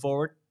looking to move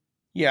forward?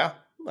 Yeah,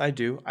 I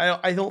do.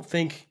 I don't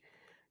think,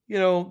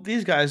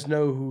 these guys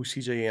know who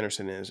CJ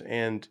Anderson is.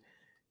 And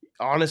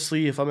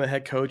honestly, if I'm a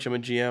head coach, I'm a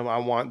GM, I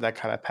want that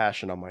kind of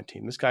passion on my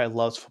team. This guy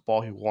loves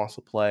football. He wants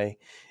to play.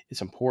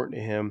 It's important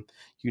to him.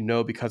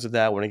 Because of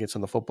that, when he gets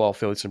on the football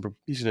field,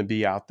 he's going to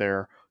be out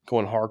there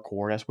going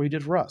hardcore. That's what he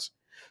did for us.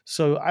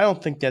 So I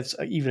don't think that's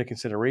even a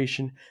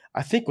consideration.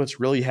 I think what's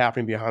really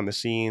happening behind the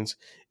scenes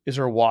is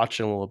they're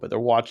watching a little bit. They're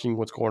watching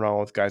what's going on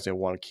with guys they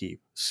want to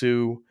keep.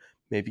 Sue,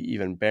 maybe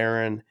even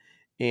Barron.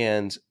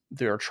 And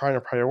they're trying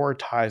to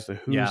prioritize the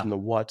who's and the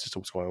what's as to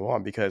what's going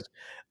on. Because,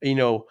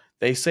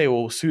 they say,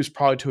 well, Sue's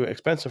probably too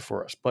expensive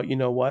for us. But you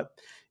know what?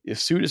 If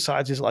Sue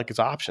decides he doesn't like his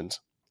options,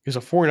 because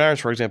the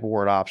 49ers, for example,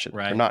 were an option.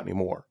 Right. They're not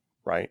anymore.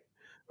 Right?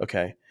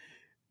 Okay.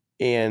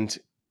 And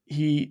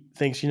he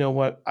thinks,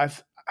 I'm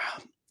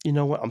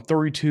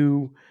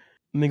 32.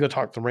 Let me go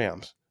talk to the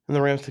Rams. And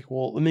the Rams think,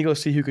 well, let me go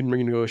see who can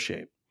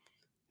renegotiate.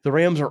 The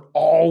Rams are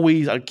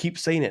always, I keep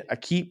saying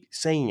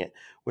it.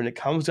 When it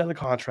comes down to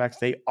contracts,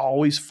 they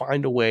always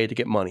find a way to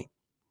get money.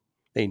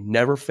 They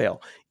never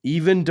fail.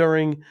 Even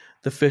during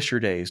the Fisher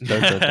days.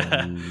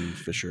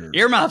 Fisher.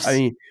 Earmuffs. I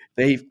mean,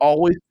 they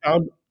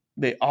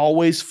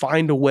always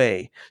find a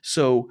way.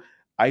 So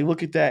I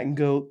look at that and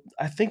go,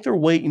 I think they're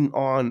waiting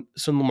on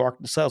some of the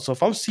market to settle. So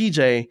if I'm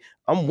CJ,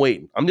 I'm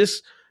waiting. I'm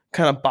just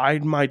kind of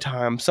biding my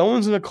time.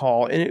 Someone's going to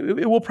call, and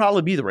it will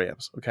probably be the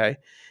Rams, okay?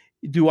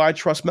 Do I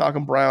trust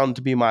Malcolm Brown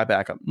to be my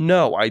backup?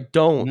 No, I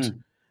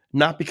don't.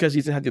 Not because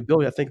he doesn't have the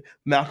ability. I think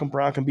Malcolm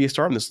Brown can be a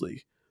star in this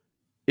league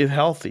if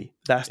healthy.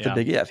 That's the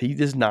big if. He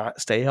does not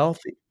stay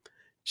healthy.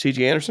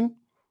 C.J. Anderson,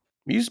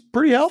 he's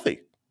pretty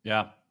healthy.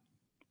 Yeah.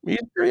 He's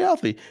pretty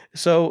healthy.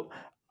 So,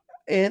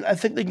 and I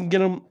think they can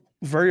get him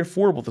very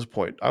affordable at this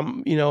point.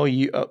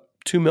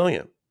 $2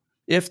 million,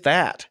 if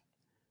that.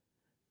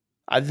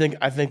 I think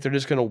they're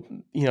just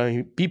going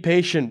to, be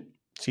patient,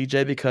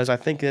 CJ, because I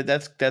think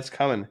that's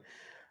coming.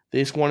 They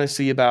just want to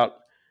see about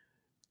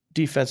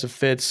defensive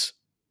fits,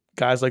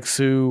 guys like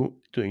Sue.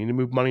 Do you need to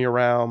move money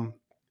around?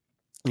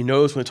 You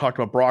notice when they talked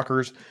about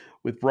Brockers,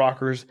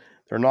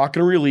 they're not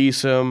going to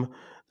release him.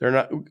 They're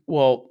not.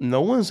 Well,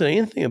 no one said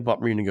anything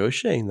about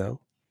renegotiating, though.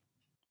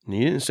 And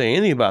he didn't say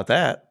anything about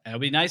that. It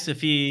would be nice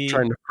if he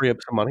trying to free up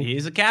some money.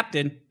 He's a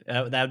captain.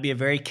 That would be a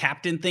very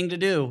captain thing to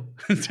do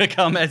to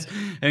come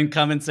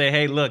and say,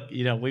 hey, look,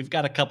 we've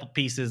got a couple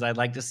pieces. I'd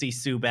like to see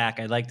Sue back.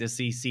 I'd like to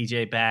see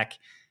CJ back.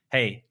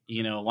 Hey,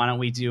 why don't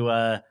we do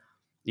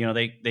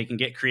they can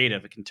get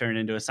creative. It can turn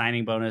into a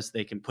signing bonus.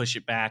 They can push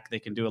it back. They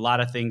can do a lot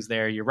of things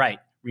there. You're right.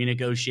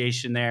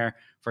 Renegotiation there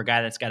for a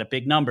guy that's got a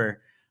big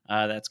number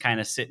that's kind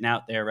of sitting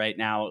out there right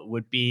now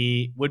would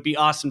be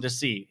awesome to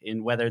see.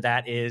 And whether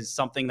that is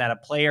something that a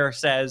player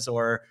says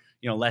or,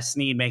 Les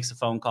Snead makes a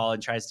phone call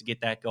and tries to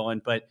get that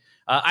going. But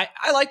I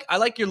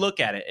like your look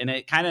at it. And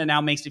it kind of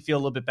now makes me feel a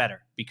little bit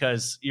better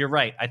because you're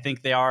right. I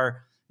think they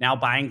are now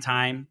buying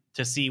time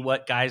to see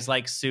what guys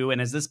like Sue.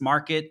 And as this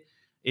market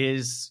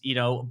is,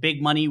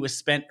 big money was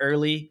spent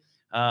early.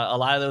 A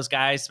lot of those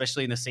guys,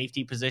 especially in the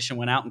safety position,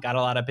 went out and got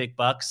a lot of big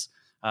bucks.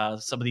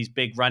 Some of these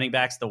big running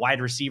backs, the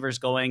wide receivers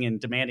going and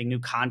demanding new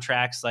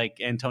contracts like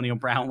Antonio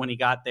Brown when he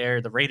got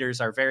there. The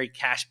Raiders are very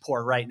cash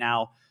poor right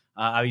now.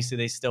 Obviously,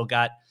 they still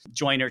got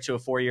Joyner to a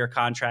 4-year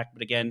contract,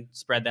 but again,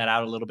 spread that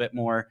out a little bit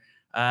more.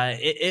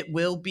 It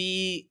will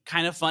be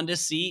kind of fun to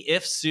see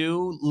if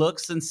Sue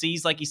looks and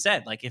sees, like he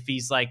said, like if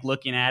he's like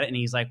looking at it and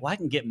he's like, well, I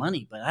can get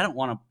money, but I don't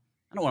want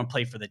to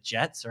play for the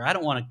Jets, or I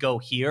don't want to go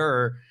here,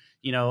 or,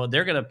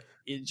 they're going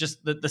to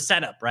just the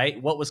setup, right?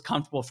 What was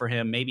comfortable for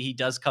him. Maybe he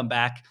does come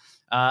back.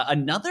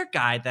 Another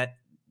guy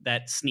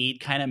that Snead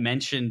kind of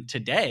mentioned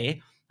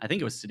today, I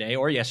think it was today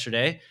or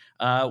yesterday,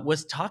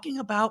 was talking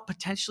about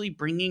potentially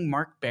bringing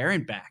Mark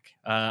Barron back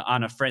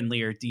on a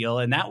friendlier deal.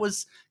 And that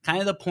was kind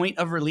of the point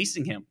of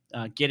releasing him,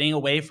 getting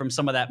away from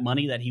some of that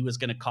money that he was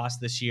going to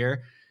cost this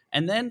year,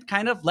 and then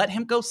kind of let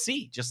him go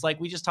see, just like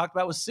we just talked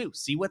about with Sue,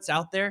 see what's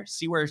out there,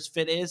 see where his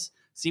fit is,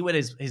 see what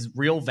his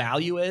real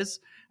value is.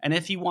 And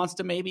if he wants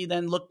to maybe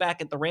then look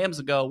back at the Rams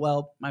and go,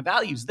 well, my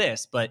value's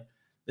this, but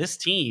this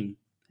team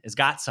has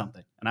got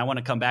something, and I want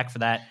to come back for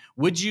that.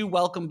 Would you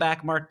welcome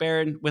back Mark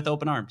Barron with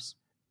open arms?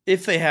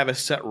 If they have a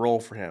set role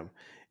for him.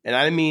 And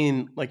I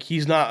mean, like,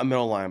 he's not a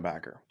middle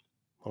linebacker,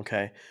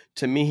 okay?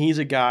 To me, he's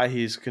a guy,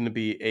 he's going to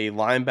be a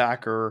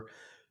linebacker,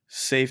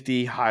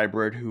 safety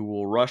hybrid who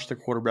will rush the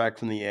quarterback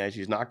from the edge.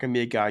 He's not going to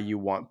be a guy you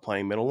want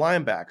playing middle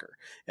linebacker.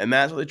 And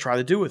that's what they try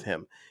to do with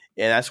him.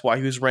 And that's why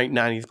he was ranked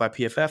 90th by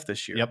PFF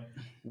this year. Yep.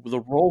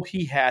 The role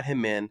he had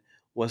him in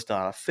was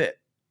not a fit.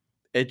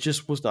 It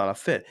just was not a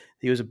fit.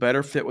 He was a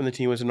better fit when the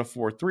team was in a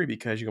 4-3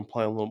 because you can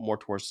play a little more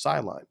towards the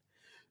sideline.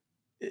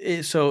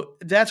 So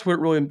that's what it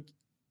really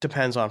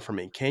depends on for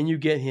me. Can you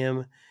get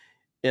him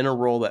in a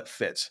role that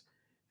fits?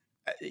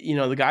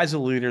 The guy's a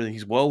leader.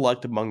 He's well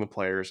liked among the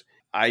players.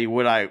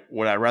 Would I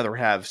rather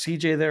have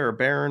CJ there or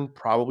Barron?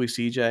 Probably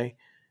CJ.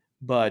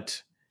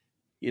 But,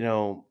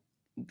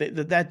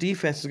 that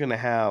defense is going to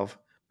have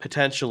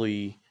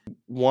potentially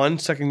one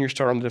second-year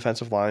start on the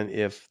defensive line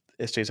if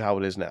it stays how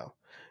it is now.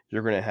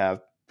 You're going to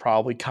have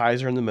probably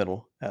Kaiser in the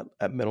middle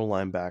at middle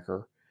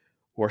linebacker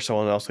or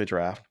someone else they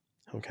draft.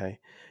 Okay.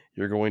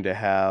 You're going to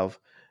have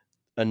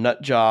a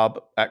nut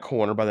job at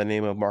corner by the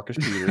name of Marcus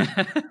Peters.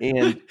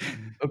 And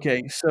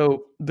okay,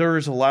 so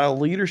there's a lot of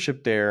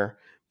leadership there,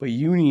 but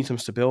you need some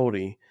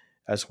stability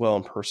as well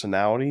in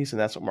personalities, and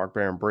that's what Mark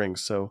Barron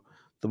brings. So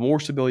the more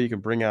stability you can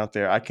bring out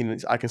there, I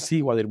can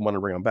see why they'd want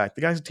to bring him back.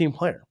 The guy's a team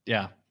player.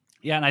 Yeah.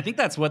 Yeah, and I think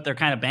that's what they're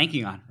kind of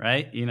banking on,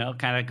 right?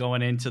 Kind of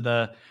going into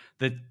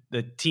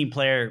the team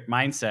player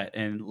mindset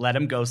and let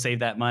him go save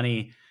that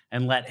money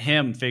and let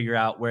him figure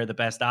out where the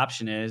best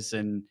option is.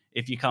 And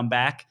if you come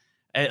back,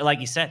 like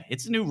you said,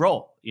 it's a new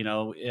role.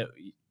 You're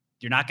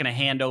not going to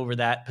hand over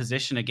that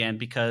position again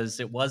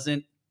because it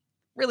wasn't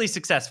really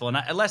successful.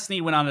 And Les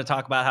Snead went on to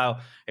talk about how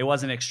it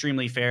wasn't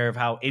extremely fair of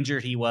how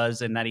injured he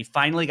was and that he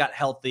finally got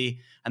healthy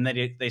and that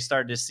they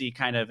started to see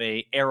kind of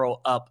a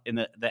arrow up in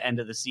the end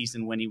of the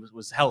season when he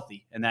was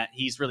healthy, and that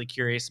he's really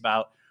curious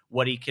about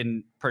what he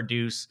can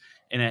produce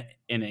in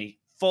a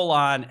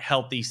full-on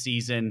healthy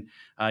season.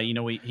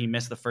 He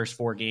missed the first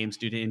 4 games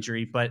due to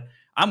injury, but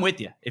I'm with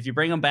you. If you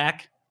bring him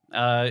back,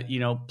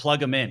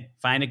 plug him in,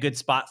 find a good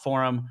spot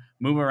for him,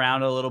 move him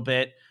around a little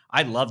bit.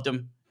 I loved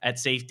him at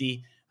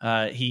safety.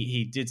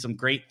 He did some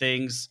great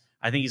things.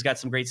 I think he's got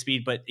some great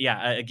speed, but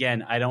yeah,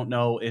 again, I don't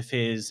know if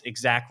his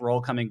exact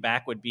role coming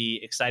back would be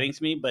exciting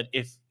to me, but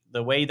if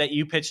the way that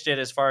you pitched it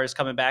as far as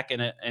coming back in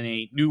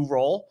a new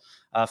role,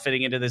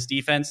 fitting into this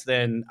defense,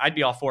 then I'd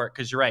be all for it.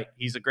 Cause you're right.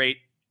 He's a great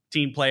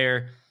team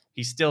player.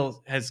 He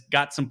still has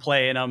got some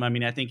play in him. I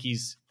mean, I think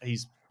he's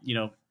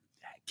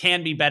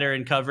can be better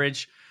in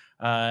coverage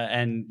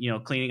and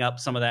cleaning up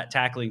some of that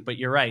tackling, but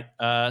you're right.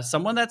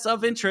 Someone that's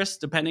of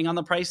interest depending on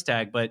the price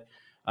tag, but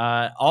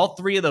all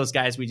 3 of those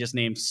guys we just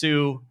named,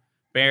 Sue,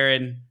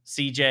 Barron,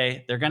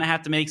 CJ, they're going to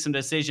have to make some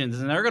decisions,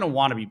 and they're going to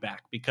want to be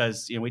back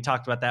because, we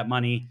talked about that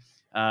money.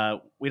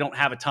 We don't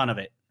have a ton of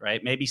it,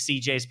 right? Maybe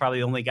CJ is probably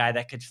the only guy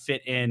that could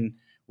fit in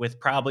with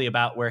probably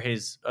about where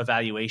his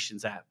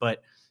evaluation's at,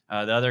 but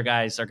the other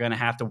guys are going to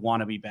have to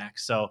want to be back.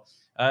 So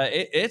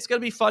it's going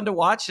to be fun to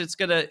watch. It's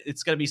going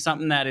to be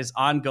something that is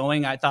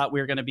ongoing. I thought we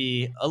were going to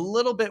be a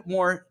little bit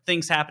more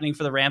things happening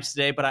for the Rams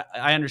today, but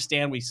I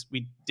understand we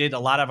did a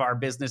lot of our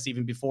business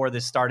even before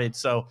this started.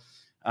 So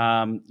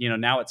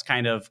Now it's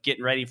kind of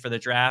getting ready for the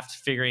draft,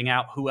 figuring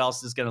out who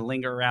else is going to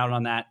linger around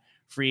on that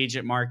free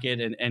agent market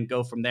and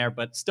go from there.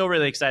 But still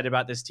really excited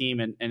about this team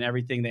and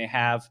everything they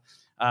have.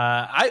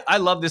 I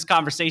love this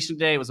conversation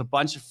today. It was a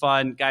bunch of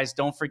fun. Guys,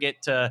 don't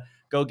forget to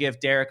go give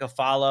Derek a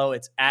follow.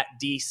 It's at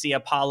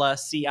Ciapala,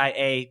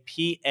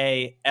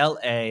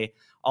 Ciapala.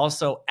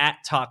 Also at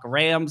Talk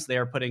Rams. They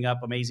are putting up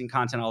amazing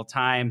content all the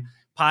time.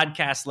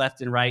 Podcasts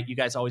left and right. You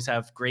guys always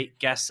have great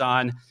guests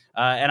on.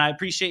 And I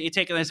appreciate you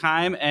taking the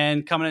time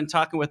and coming and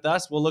talking with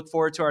us. We'll look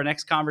forward to our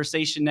next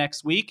conversation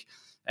next week.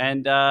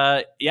 And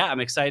I'm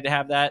excited to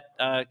have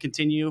that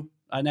continue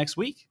next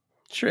week.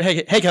 Sure.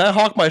 Hey, can I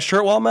hawk my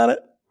shirt while I'm at it?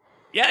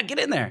 Yeah, get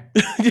in there.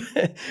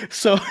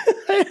 So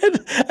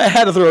I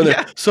had to throw in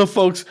there. Yeah. So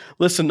folks,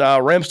 listen,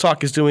 Rams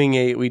Talk is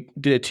we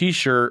did a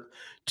t-shirt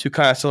to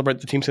kind of celebrate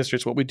the team's history.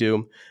 It's what we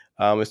do.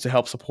 Is to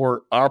help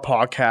support our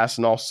podcast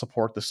and also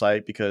support the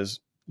site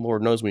because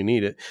Lord knows we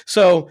need it.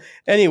 So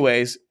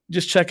anyways,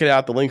 just check it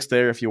out. The link's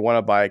there. If you want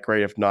to buy it,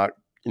 great. If not,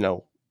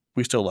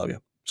 we still love you.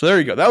 So there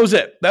you go. That was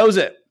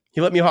it. He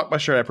let me hawk my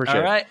shirt. I appreciate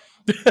it. All right.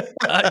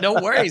 No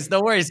worries.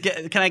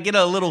 Can I get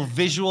a little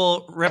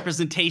visual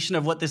representation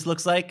of what this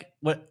looks like?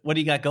 What do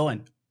you got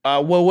going?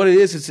 Well, what it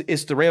is,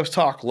 it's the Rams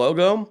Talk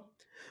logo,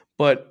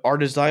 but our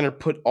designer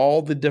put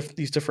all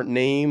these different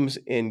names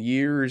and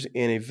years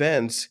and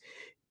events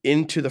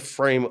into the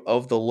frame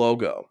of the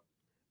logo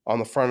on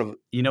the front of.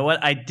 You know what?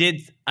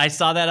 I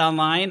saw that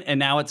online and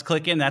now it's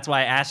clicking. That's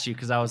why I asked you,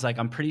 because I was like,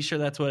 I'm pretty sure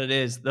that's what it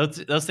is.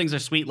 Those things are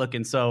sweet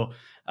looking. So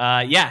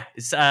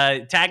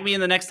tag me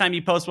in the next time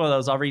you post one of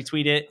those. I'll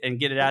retweet it and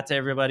get it out to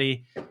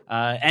everybody.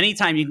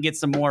 Anytime you can get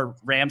some more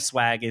Ram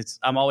swag,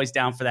 I'm always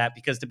down for that,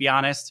 because to be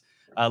honest,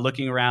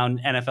 looking around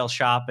NFL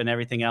shop and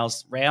everything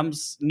else,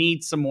 Rams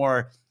need some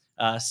more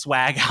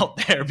swag out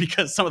there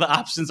because some of the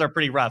options are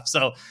pretty rough.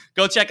 So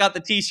go check out the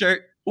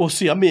t-shirt. Well,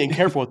 see, I'm being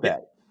careful with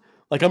that.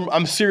 Like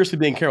I'm seriously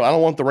being careful. I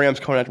don't want the Rams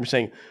coming after me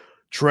saying,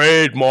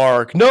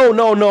 trademark. No.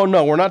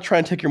 We're not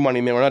trying to take your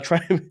money, man. We're not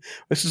trying.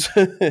 This is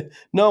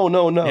no.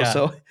 Yeah.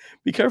 So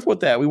be careful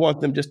with that. We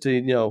want them just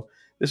to,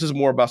 this is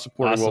more about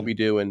supporting what we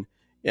do. And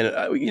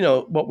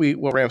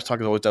what Rams Talk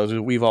has always done is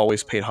we've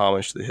always paid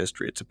homage to the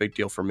history. It's a big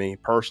deal for me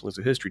personally as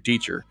a history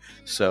teacher.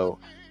 So,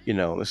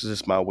 this is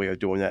just my way of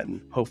doing that,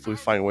 and hopefully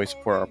finding a way to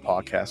support our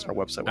podcast and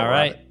our website. All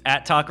right.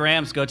 At Talk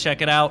Rams, go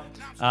check it out.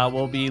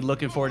 We'll be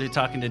looking forward to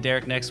talking to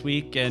Derek next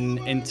week. And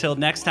until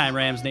next time,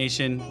 Rams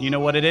Nation, you know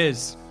what it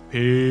is.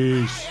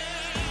 Peace.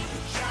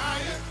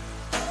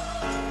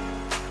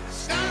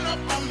 Stand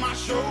up on my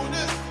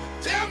shoulders.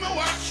 Tell me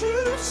what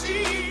you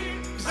see.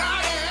 'Cause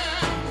I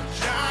am a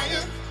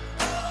giant.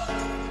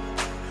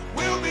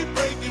 We'll be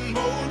breaking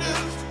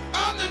boulders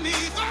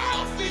underneath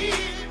our feet.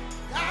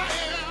 I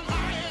am.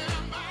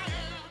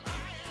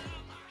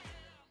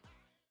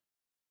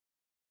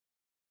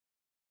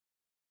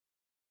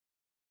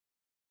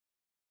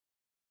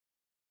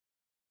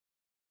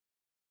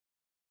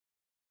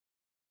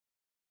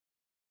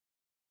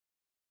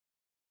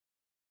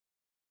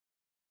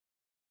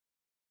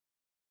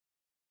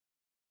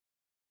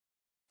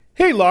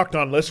 Hey, Locked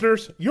On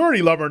listeners, you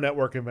already love our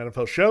network of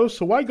NFL shows,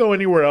 so why go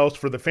anywhere else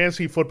for the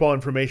fantasy football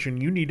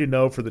information you need to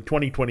know for the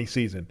 2020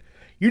 season?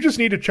 You just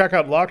need to check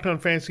out Locked On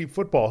Fantasy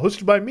Football,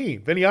 hosted by me,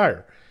 Vinny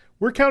Iyer.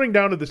 We're counting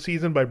down to the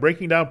season by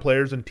breaking down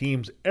players and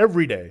teams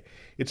every day.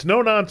 It's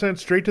no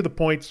nonsense, straight to the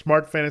point,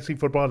 smart fantasy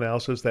football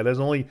analysis that has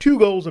only two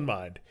goals in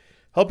mind: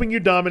 helping you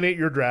dominate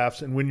your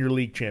drafts and win your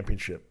league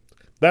championship.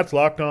 That's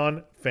Locked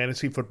On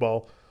Fantasy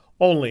Football,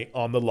 only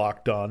on the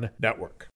Locked On Network.